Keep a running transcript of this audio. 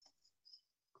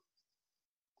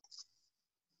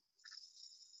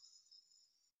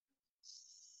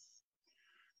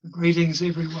Greetings,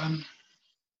 everyone.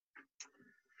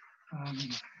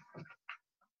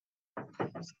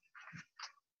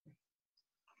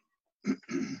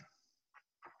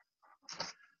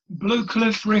 Blue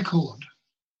Cliff Record,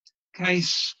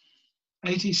 Case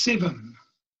 87,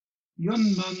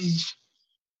 Yunmen's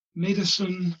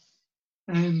Medicine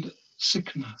and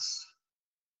Sickness.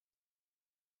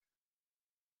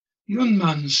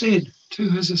 Yunmen said to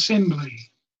his assembly,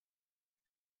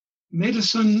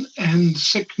 "Medicine and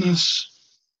sickness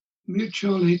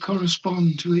mutually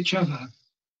correspond to each other.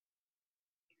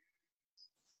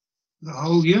 The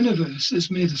whole universe is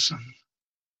medicine.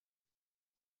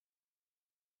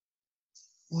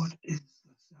 What is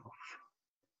the self?"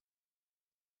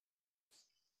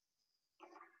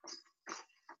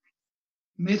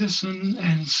 Medicine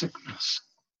and sickness.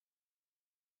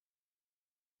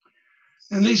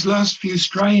 In these last few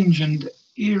strange and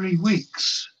eerie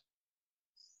weeks,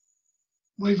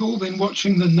 we've all been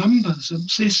watching the numbers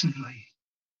obsessively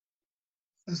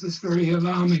as this very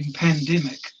alarming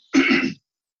pandemic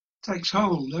takes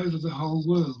hold over the whole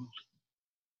world.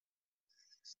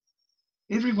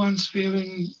 Everyone's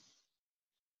feeling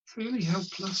fairly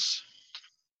helpless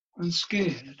and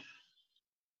scared,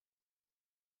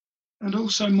 and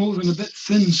also more than a bit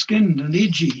thin-skinned and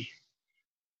edgy,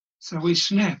 so we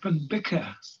snap and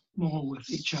bicker more with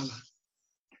each other.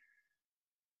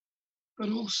 But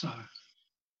also,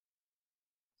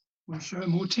 we show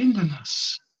more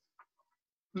tenderness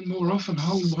and more often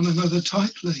hold one another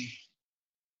tightly.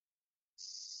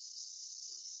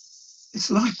 It's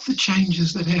like the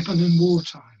changes that happen in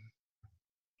wartime.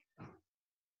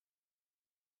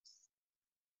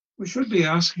 We should be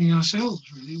asking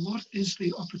ourselves, really, what is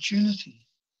the opportunity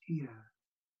here?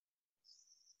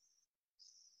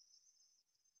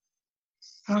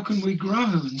 How can we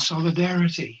grow in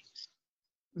solidarity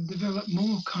and develop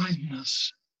more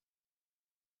kindness,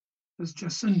 as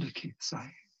Jacinda keeps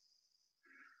saying?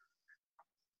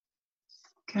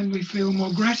 Can we feel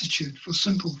more gratitude for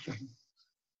simple things?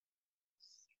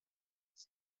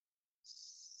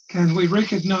 Can we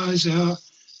recognise our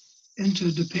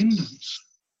interdependence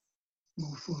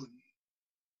more fully?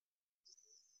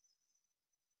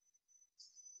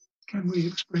 Can we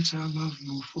express our love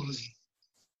more fully?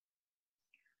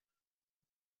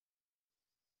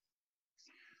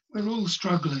 We're all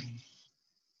struggling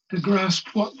to grasp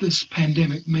what this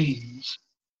pandemic means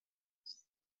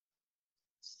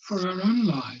for our own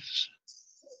lives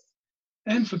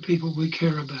and for people we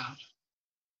care about.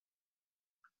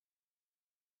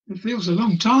 It feels a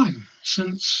long time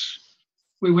since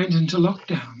we went into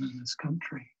lockdown in this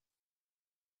country.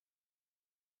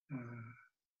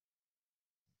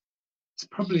 It's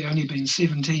probably only been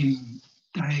 17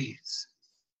 days.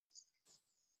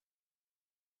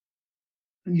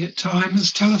 And yet time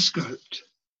is telescoped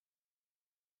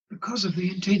because of the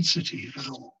intensity of it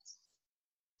all.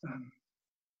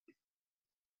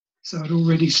 So it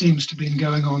already seems to have been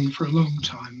going on for a long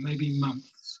time, maybe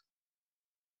months.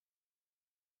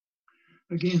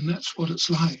 Again, that's what it's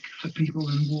like for people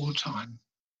in wartime.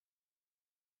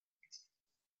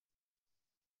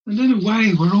 And in a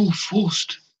way, we're all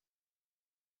forced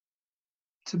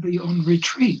to be on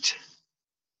retreat.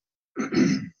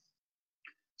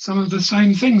 Some of the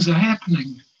same things are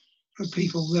happening for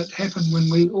people that happen when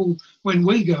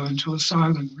we go into a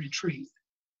silent retreat.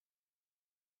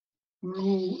 We're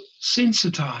all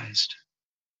sensitized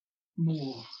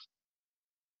more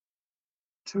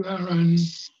to our own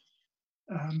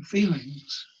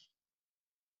feelings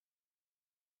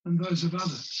and those of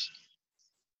others.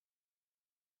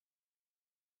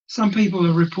 Some people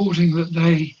are reporting that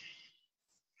they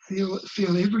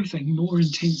feel everything more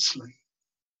intensely,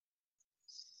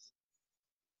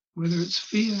 whether it's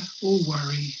fear or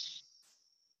worry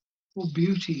or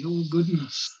beauty or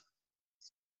goodness.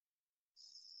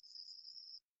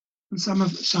 And some are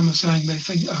saying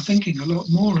they are thinking a lot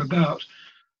more about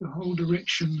the whole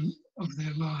direction of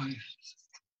their lives,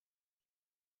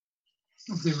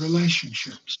 of their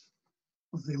relationships,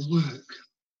 of their work.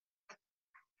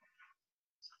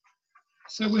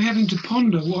 So we're having to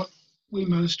ponder what we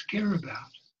most care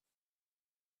about.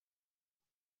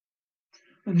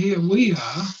 And here we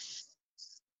are,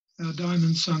 our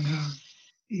Diamond Sangha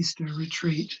Easter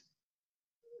retreat,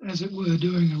 as it were,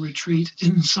 doing a retreat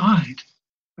inside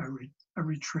a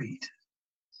retreat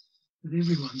that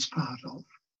everyone's part of.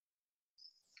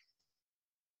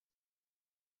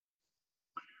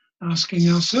 Asking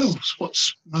ourselves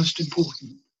what's most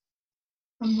important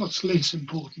and what's less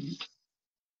important.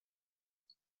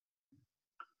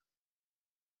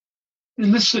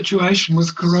 In this situation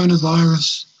with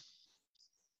coronavirus,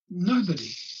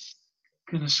 nobody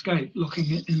can escape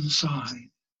looking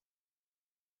inside.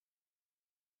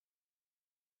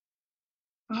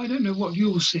 I don't know what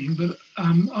you're seeing, but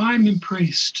I'm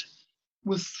impressed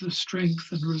with the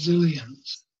strength and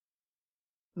resilience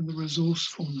and the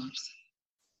resourcefulness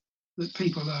that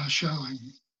people are showing,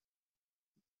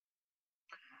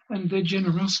 and their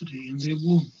generosity and their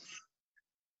warmth.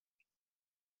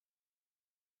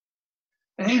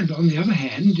 And on the other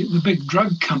hand, the big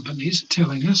drug companies are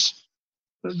telling us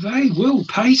that they will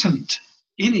patent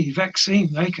any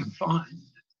vaccine they can find,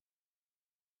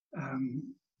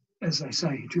 as they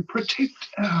say, to protect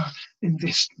our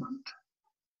investment.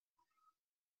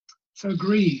 So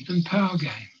greed and power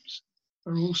games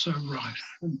are also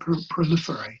rife and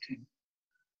proliferating,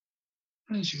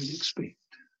 as you'd expect,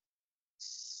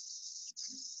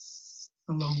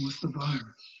 along with the virus.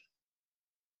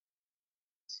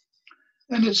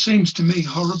 And it seems to me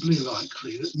horribly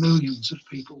likely that millions of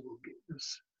people will get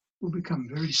this, will become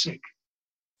very sick,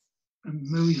 and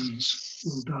millions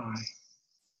will die.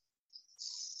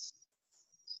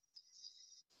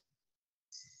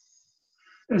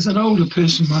 As an older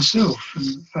person myself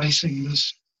and facing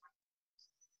this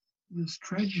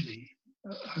tragedy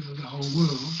over the whole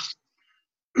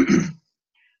world,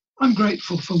 I'm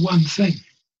grateful for one thing,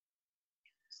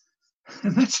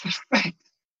 and that's the fact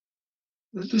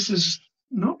that this is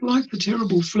not like the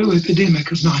terrible flu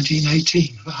epidemic of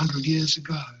 1918, 100 years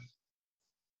ago,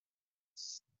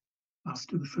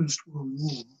 after the First World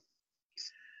War,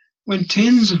 when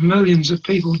tens of millions of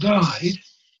people died,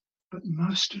 but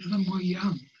most of them were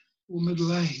young or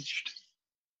middle-aged.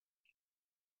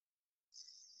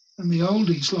 And the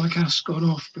oldies like us got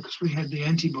off because we had the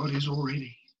antibodies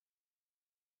already.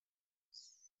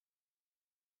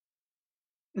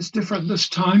 It's different this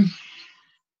time.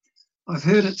 I've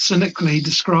heard it cynically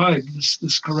described,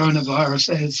 this coronavirus,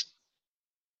 as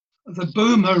the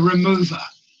boomer remover.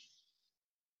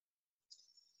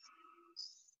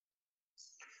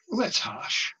 Well, that's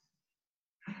harsh.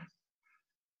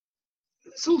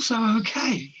 It's also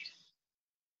okay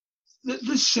that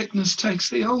this sickness takes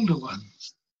the older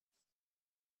ones.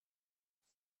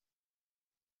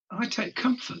 I take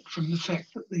comfort from the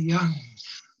fact that the young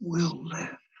will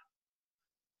live.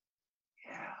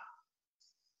 Yeah.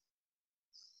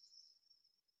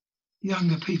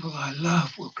 Younger people I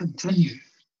love will continue.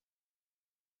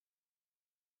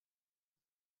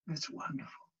 That's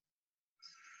wonderful.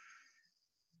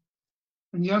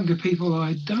 And younger people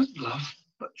I don't love,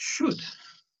 but should,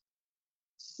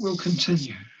 will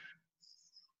continue.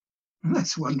 And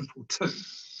that's wonderful too.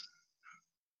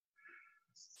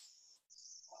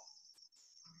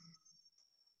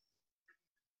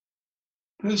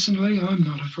 Personally, I'm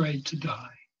not afraid to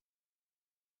die,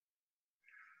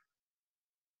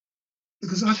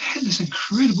 because I've had this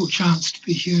incredible chance to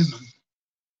be human.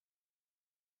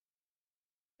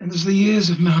 And as the years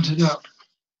have mounted up,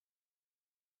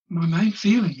 my main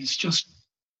feeling is just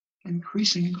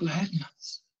increasing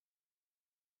gladness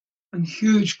and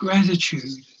huge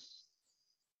gratitude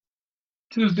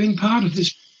to have been part of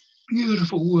this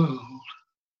beautiful world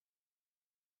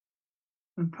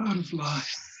and part of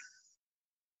life.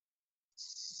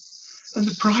 And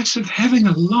the price of having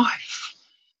a life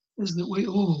is that we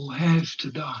all have to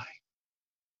die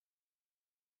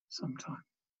sometime.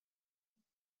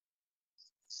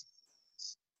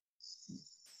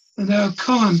 And our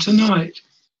koan tonight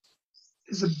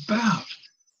is about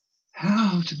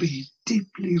how to be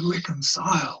deeply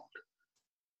reconciled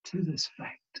to this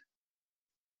fact.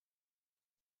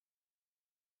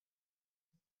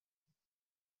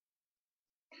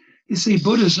 You see,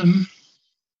 Buddhism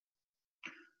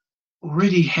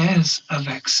already has a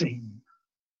vaccine.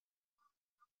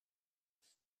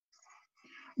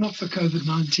 Not for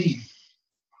COVID-19,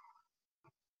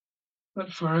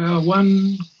 but for our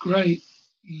one great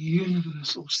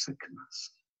universal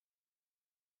sickness,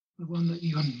 the one that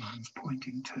Yunmen's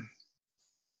pointing to.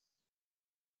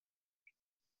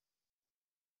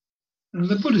 And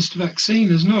the Buddhist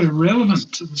vaccine is not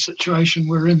irrelevant to the situation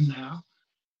we're in now.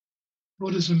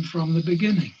 Buddhism from the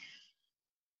beginning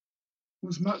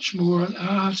was much more an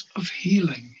art of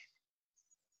healing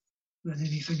than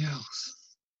anything else.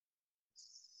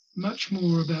 Much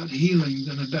more about healing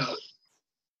than about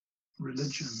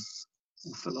religion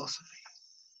or philosophy.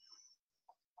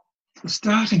 The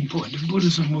starting point of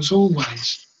Buddhism was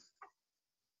always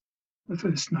the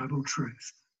First Noble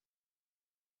Truth,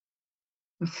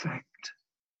 the fact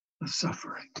of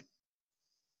suffering.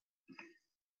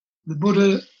 The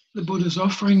Buddha's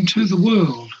offering to the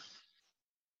world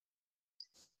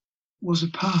was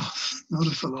a path, not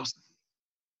a philosophy,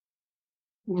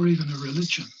 or even a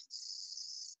religion.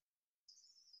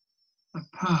 A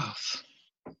path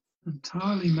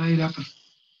entirely made up of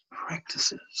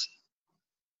practices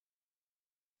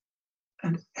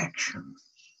and action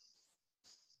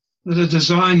that are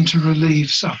designed to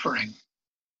relieve suffering.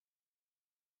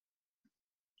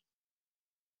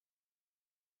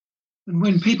 And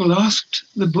when people asked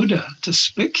the Buddha to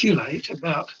speculate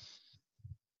about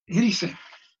anything,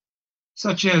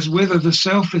 such as whether the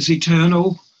self is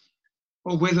eternal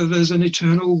or whether there's an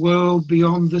eternal world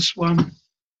beyond this one,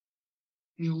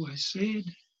 he always said,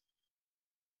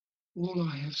 all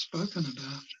I have spoken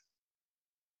about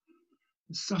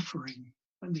is suffering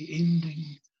and the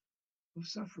ending of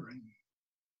suffering.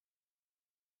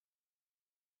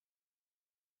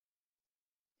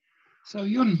 So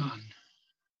Yunmen,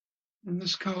 in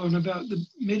this koan about the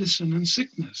medicine and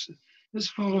sickness, is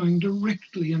following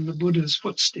directly in the Buddha's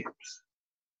footsteps.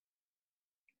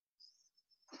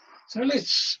 So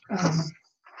let's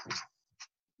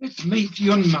meet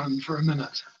Yunmen for a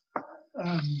minute.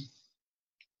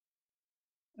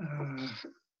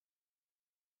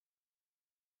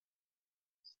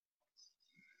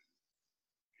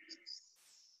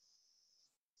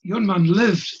 Yunmen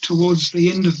lived towards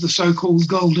the end of the so-called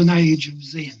golden age of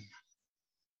Zen.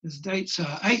 His dates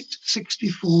are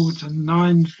 864 to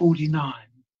 949,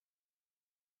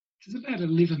 which is about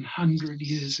 1100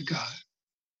 years ago.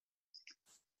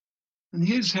 And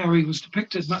here's how he was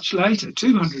depicted much later,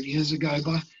 200 years ago,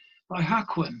 by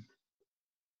Hakuin.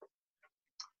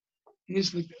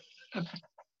 Here's the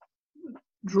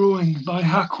drawing by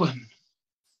Hakuin.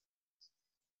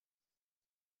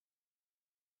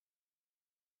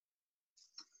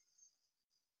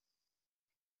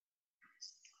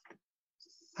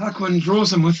 Hakuin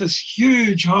draws him with this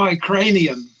huge high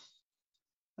cranium.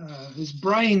 His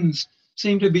brains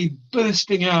seem to be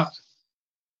bursting out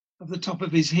of the top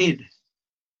of his head.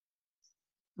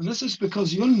 And this is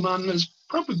because Yunmen is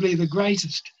probably the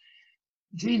greatest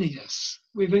genius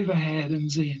we've ever had in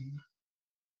Zen,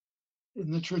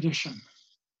 in the tradition.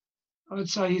 I would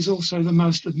say he's also the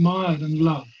most admired and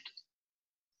loved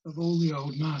of all the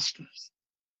old masters.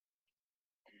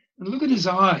 And look at his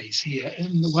eyes here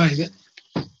in the way that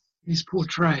he's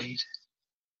portrayed.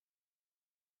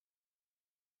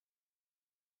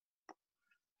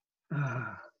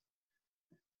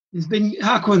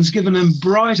 Hakuin's given him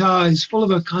bright eyes full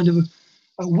of a kind of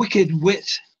a wicked wit.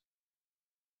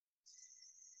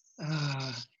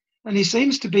 And he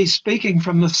seems to be speaking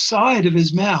from the side of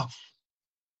his mouth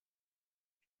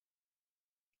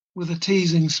with a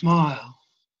teasing smile.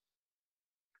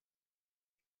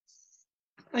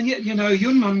 And yet, you know,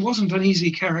 Yunmen wasn't an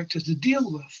easy character to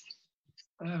deal with.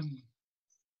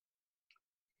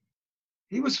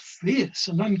 He was fierce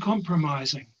and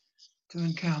uncompromising to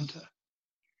encounter.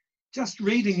 Just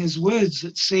reading his words,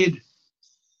 it said,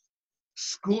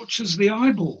 scorches the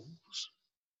eyeballs.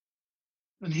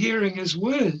 And hearing his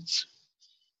words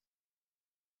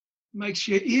makes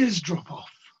your ears drop off.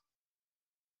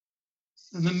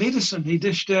 And the medicine he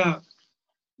dished out,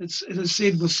 it is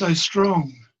said, was so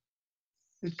strong,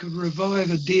 it could revive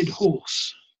a dead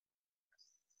horse.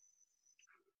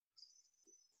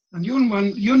 And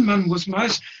Yunmen was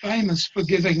most famous for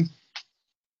giving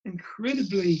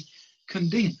incredibly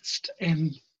condensed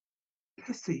and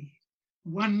pithy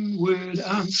one-word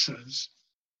answers,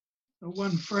 or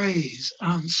one-phrase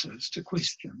answers to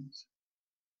questions.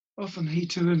 Often he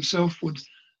to himself would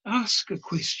ask a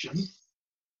question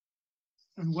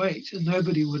and wait, and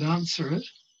nobody would answer it.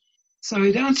 So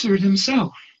he'd answer it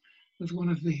himself with one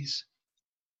of these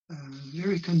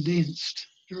very condensed,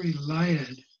 very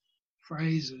layered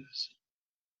phrases.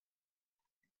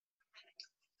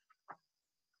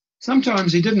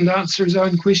 Sometimes he didn't answer his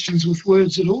own questions with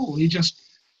words at all. He just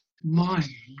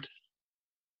mimed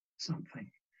something.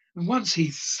 And once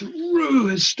he threw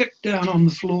his stick down on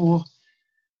the floor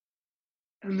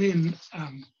and then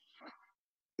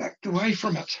backed away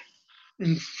from it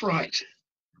in fright,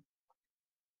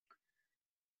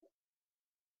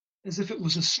 as if it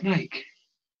was a snake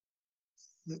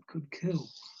that could kill.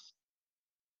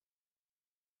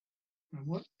 And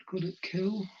what could it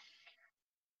kill?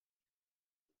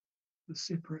 The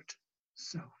separate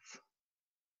self.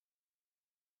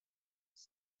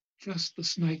 Just the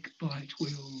snake bite we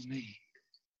all need.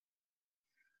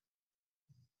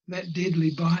 That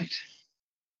deadly bite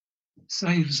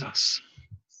saves us.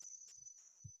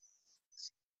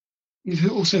 You've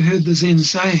also heard the Zen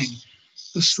saying,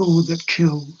 the sword that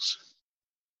kills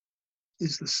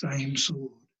is the same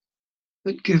sword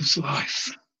that gives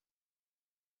life.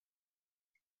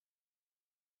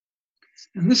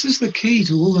 And this is the key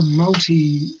to all the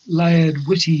multi-layered,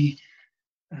 witty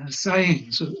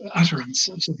sayings,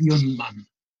 utterances of Yunmen.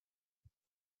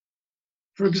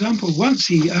 For example, once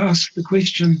he asked the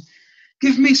question,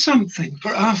 give me something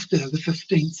for after the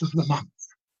 15th of the month.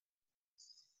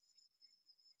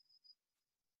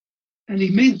 And he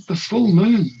meant the full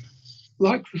moon,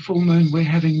 like the full moon we're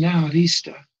having now at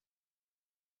Easter,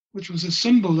 which was a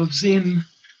symbol of Zen,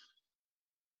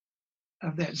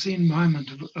 of that Zen moment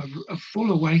of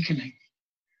full awakening.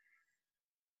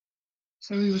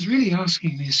 So he was really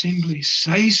asking the assembly,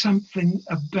 say something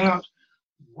about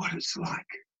what it's like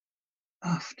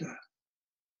after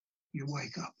you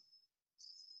wake up.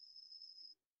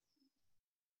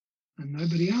 And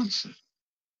nobody answered.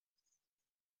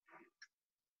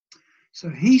 So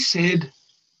he said,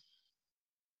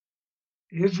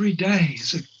 every day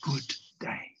is a good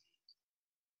day.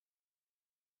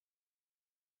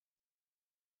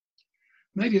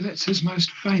 Maybe that's his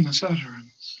most famous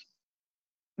utterance,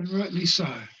 and rightly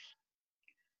so.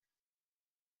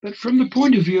 But from the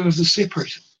point of view of the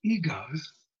separate ego,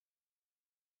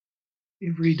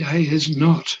 every day is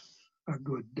not a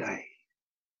good day.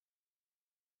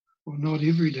 Or not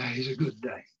every day is a good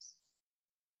day.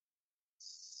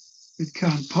 It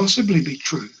can't possibly be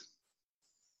true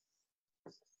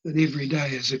that every day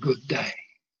is a good day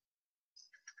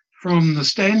from the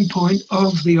standpoint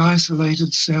of the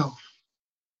isolated self.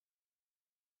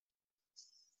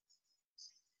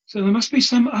 So there must be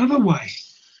some other way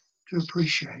to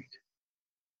appreciate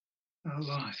our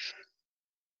life.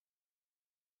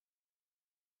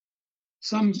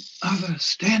 Some other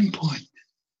standpoint.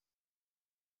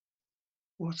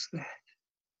 What's that?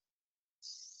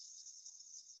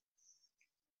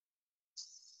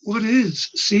 What is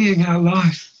seeing our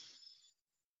life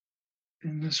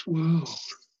in this world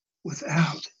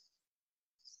without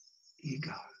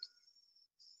ego?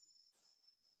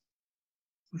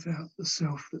 Without the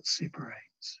self that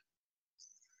separates?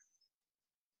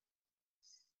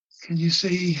 Can you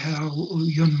see how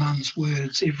Yunmen's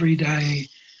words, every day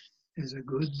is a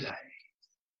good day,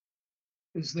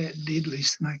 is that deadly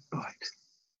snake bite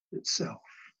itself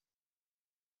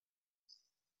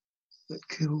that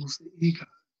kills the ego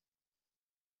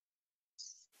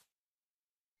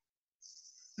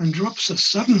and drops us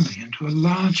suddenly into a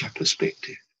larger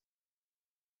perspective.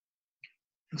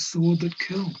 The sword that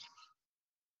kills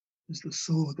is the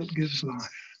sword that gives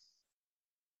life.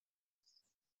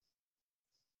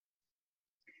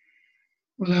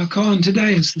 Well, our koan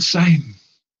today is the same.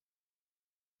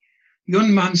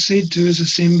 Yunmen said to his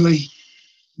assembly,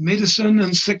 medicine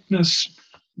and sickness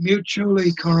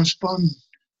mutually correspond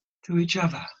to each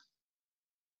other.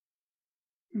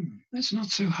 That's not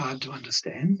so hard to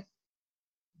understand.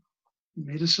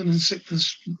 Medicine and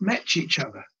sickness match each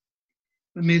other.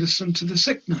 The medicine to the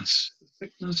sickness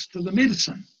to the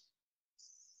medicine.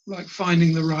 Like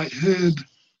finding the right herb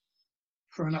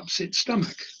for an upset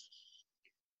stomach,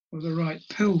 or the right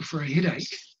pill for a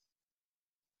headache,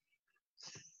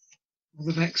 or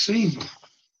the vaccine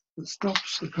that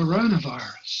stops the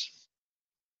coronavirus.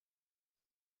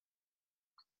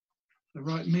 The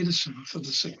right medicine for the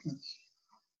sickness.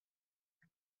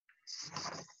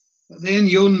 But then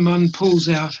Yunmen pulls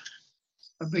out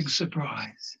a big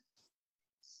surprise.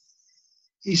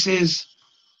 He says,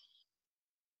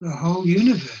 the whole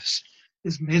universe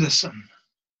is medicine.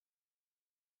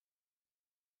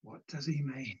 What does he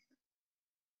mean?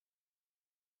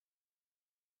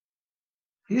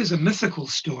 Here's a mythical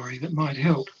story that might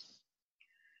help.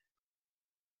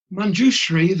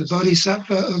 Manjushri, the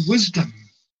bodhisattva of wisdom,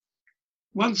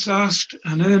 once asked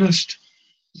an earnest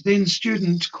Zen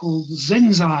student called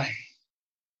Zenzai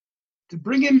to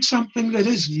bring him something that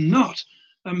is not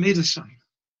a medicine.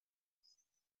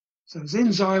 So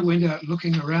Zenzai went out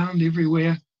looking around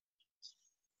everywhere,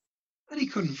 but he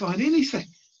couldn't find anything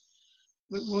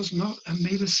that was not a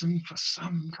medicine for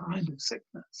some kind of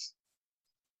sickness.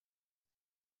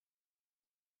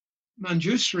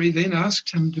 Manjushri then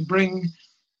asked him to bring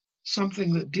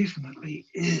something that definitely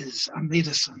is a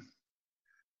medicine.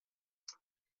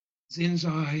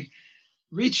 Zenzai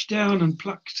reached down and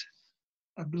plucked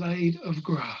a blade of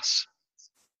grass.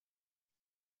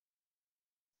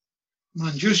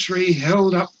 Manjushri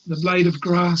held up the blade of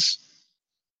grass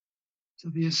to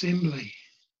the assembly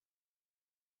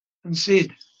and said,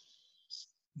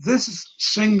 this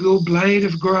single blade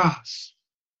of grass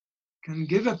can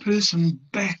give a person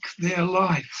back their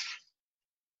life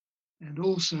and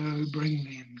also bring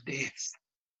them death.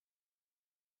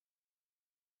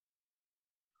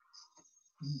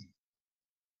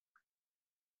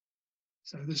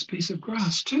 So this piece of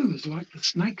grass too is like the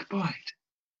snake bite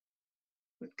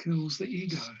that kills the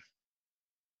ego.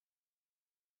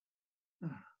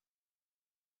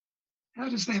 How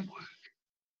does that work?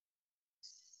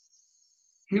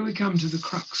 Here we come to the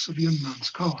crux of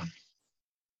Yunmen's koan.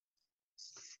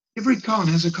 Every koan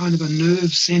has a kind of a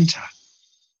nerve centre,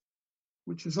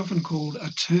 which is often called a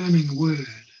turning word.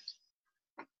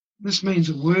 This means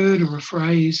a word or a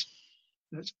phrase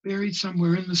that's buried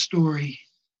somewhere in the story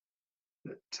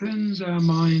that turns our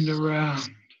mind around.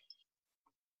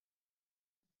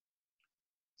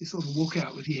 You sort of walk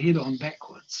out with your head on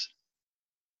backwards.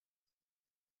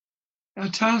 Our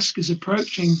task is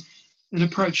approaching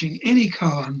any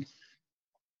koan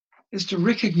is to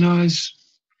recognize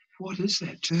what is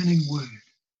that turning word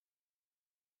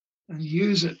and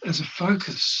use it as a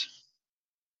focus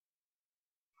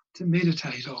to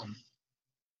meditate on.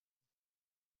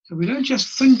 So we don't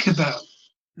just think about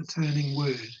the turning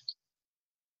word.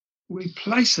 We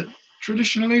place it,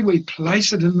 traditionally we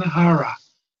place it in the hara,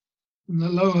 in the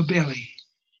lower belly,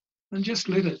 and just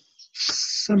let it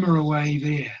simmer away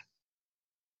there.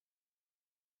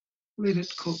 Let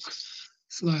it cook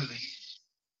slowly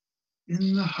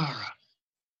in the hara.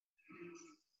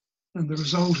 And the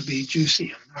result will be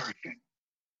juicy and nourishing.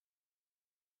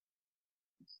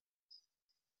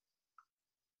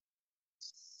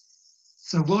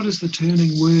 So what is the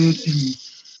turning word in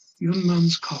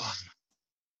Yunmen's koan?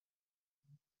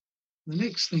 The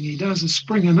next thing he does is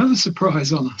spring another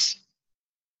surprise on us.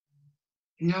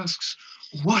 He asks,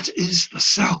 what is the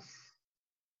self?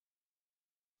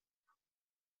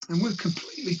 And we're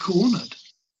completely cornered.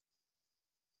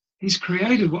 He's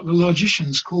created what the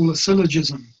logicians call a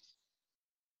syllogism.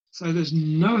 So there's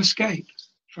no escape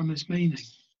from his meaning.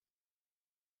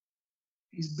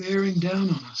 He's bearing down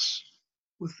on us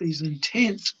with these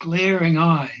intense, glaring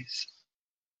eyes.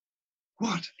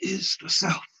 What is the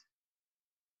self?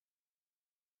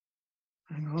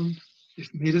 Hang on.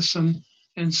 If medicine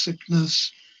and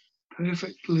sickness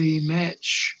perfectly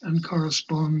match and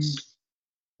correspond,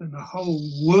 then the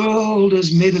whole world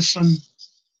is medicine.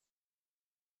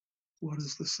 What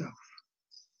is the self?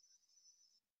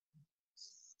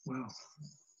 Well,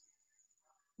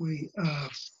 we are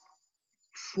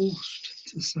forced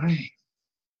to say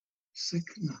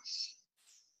sickness.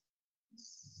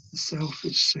 The self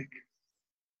is sick.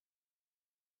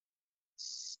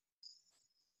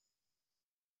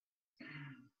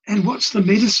 And what's the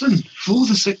medicine for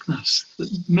the sickness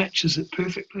that matches it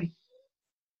perfectly?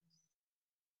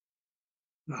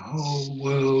 The whole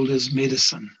world is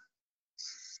medicine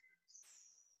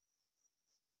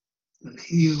that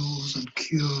heals and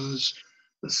cures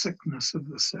the sickness of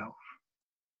the self.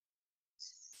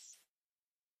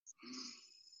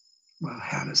 Well,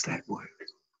 how does that work?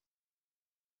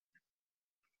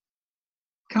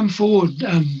 Come forward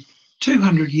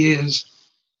 200 years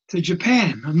to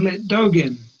Japan and let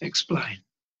Dogen explain.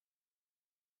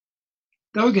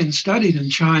 Dogen studied in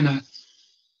China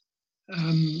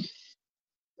and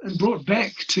brought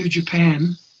back to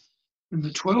Japan in the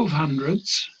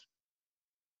 1200s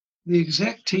the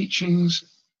exact teachings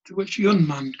to which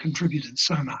Yunmen contributed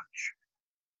so much.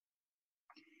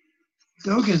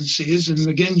 Dogen says in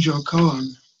the Genjo Koan,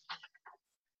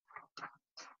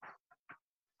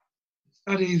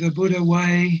 study the Buddha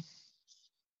way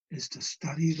is to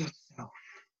study the self.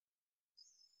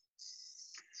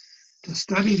 To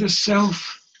study the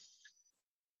self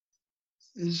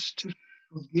is to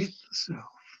forget the self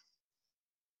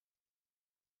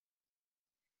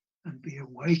and be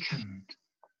awakened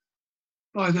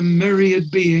by the myriad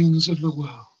beings of the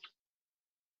world.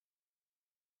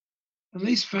 And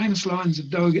these famous lines of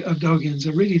Dogen's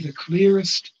are really the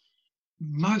clearest,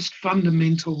 most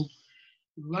fundamental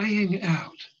laying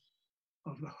out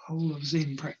of the whole of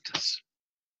Zen practice.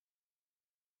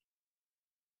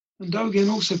 And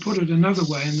Dogen also put it another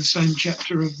way in the same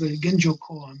chapter of the Genjo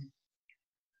Koan.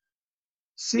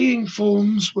 Seeing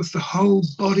forms with the whole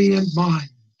body and mind,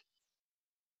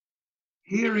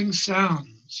 hearing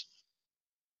sounds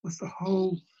with the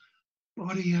whole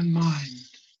body and mind,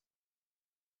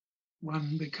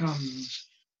 one becomes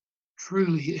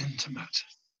truly intimate.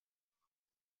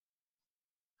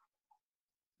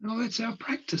 Now that's our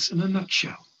practice in a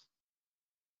nutshell.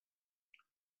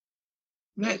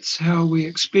 That's how we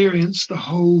experience the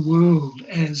whole world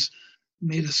as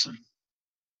medicine.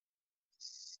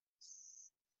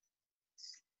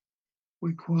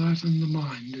 We quieten the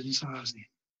mind in Zazen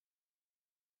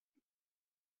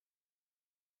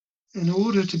in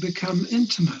order to become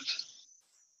intimate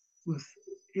with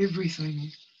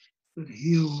everything that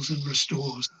heals and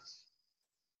restores us.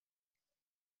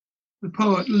 The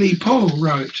poet Li Po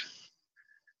wrote,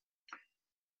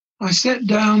 I sat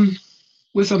down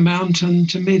with a mountain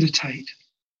to meditate.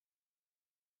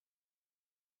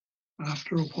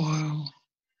 After a while,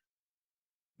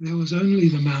 there was only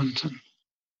the mountain.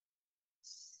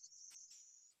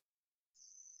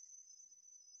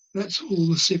 That's all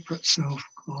the separate self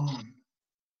gone.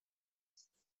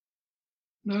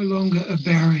 No longer a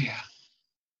barrier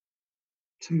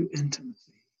to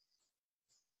intimacy.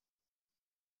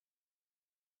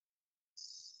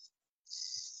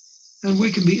 And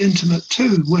we can be intimate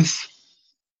too with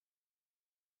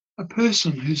a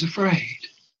person who's afraid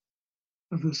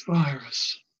of this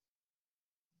virus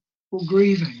or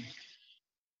grieving.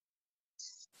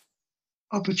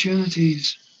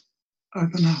 Opportunities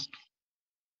open up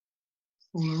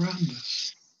all around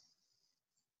us.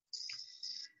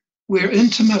 We're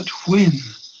intimate when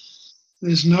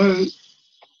there's no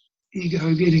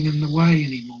ego getting in the way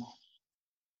anymore.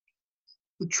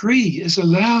 The tree is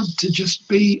allowed to just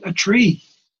be a tree.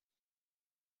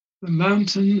 The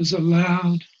mountain is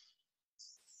allowed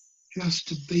just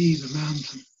to be the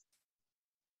mountain.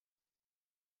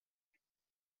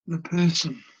 The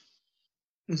person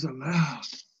is allowed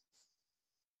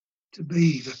to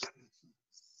be the person.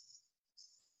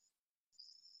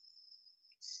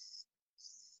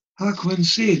 Hakuin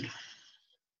said,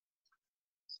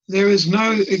 there is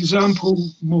no example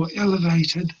more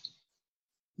elevated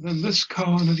than this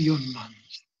koan of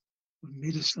Yunmen's, of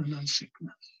medicine and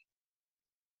sickness.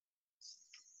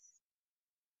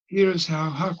 Here is how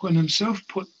Hakuin himself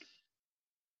put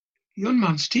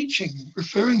Yunmen's teaching,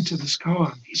 referring to this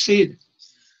koan. He said,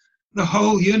 the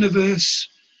whole universe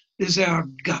is our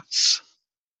guts.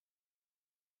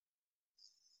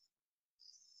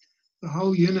 The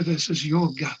whole universe is your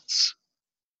guts.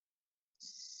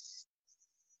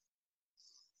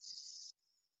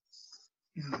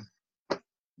 You know,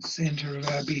 the center of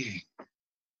our being.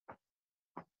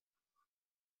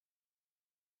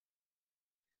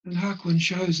 And Hakuin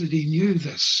shows that he knew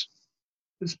this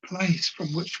place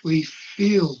from which we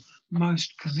feel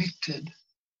most connected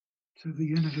to the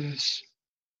universe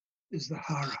is the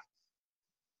hara.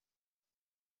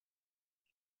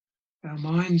 Our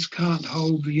minds can't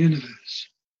hold the universe,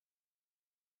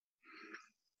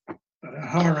 but our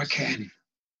hara can.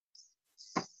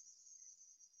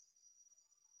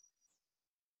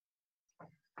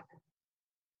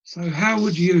 So how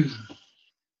would you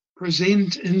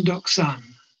present in Doksan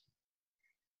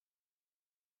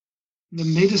the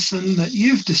medicine that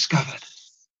you've discovered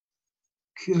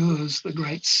cures the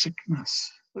great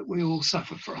sickness that we all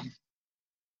suffer from?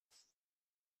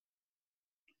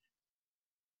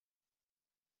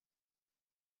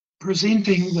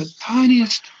 Presenting the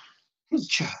tiniest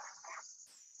picture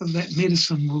of that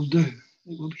medicine will do.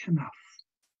 It will be enough.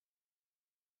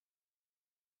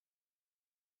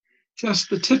 Just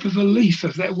the tip of a leaf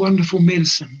of that wonderful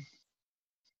medicine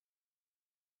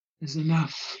is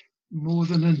enough, more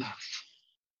than enough,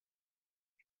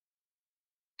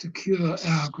 to cure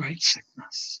our great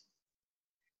sickness.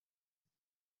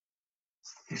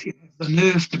 If you have the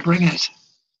nerve to bring it,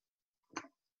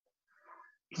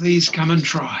 please come and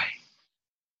try.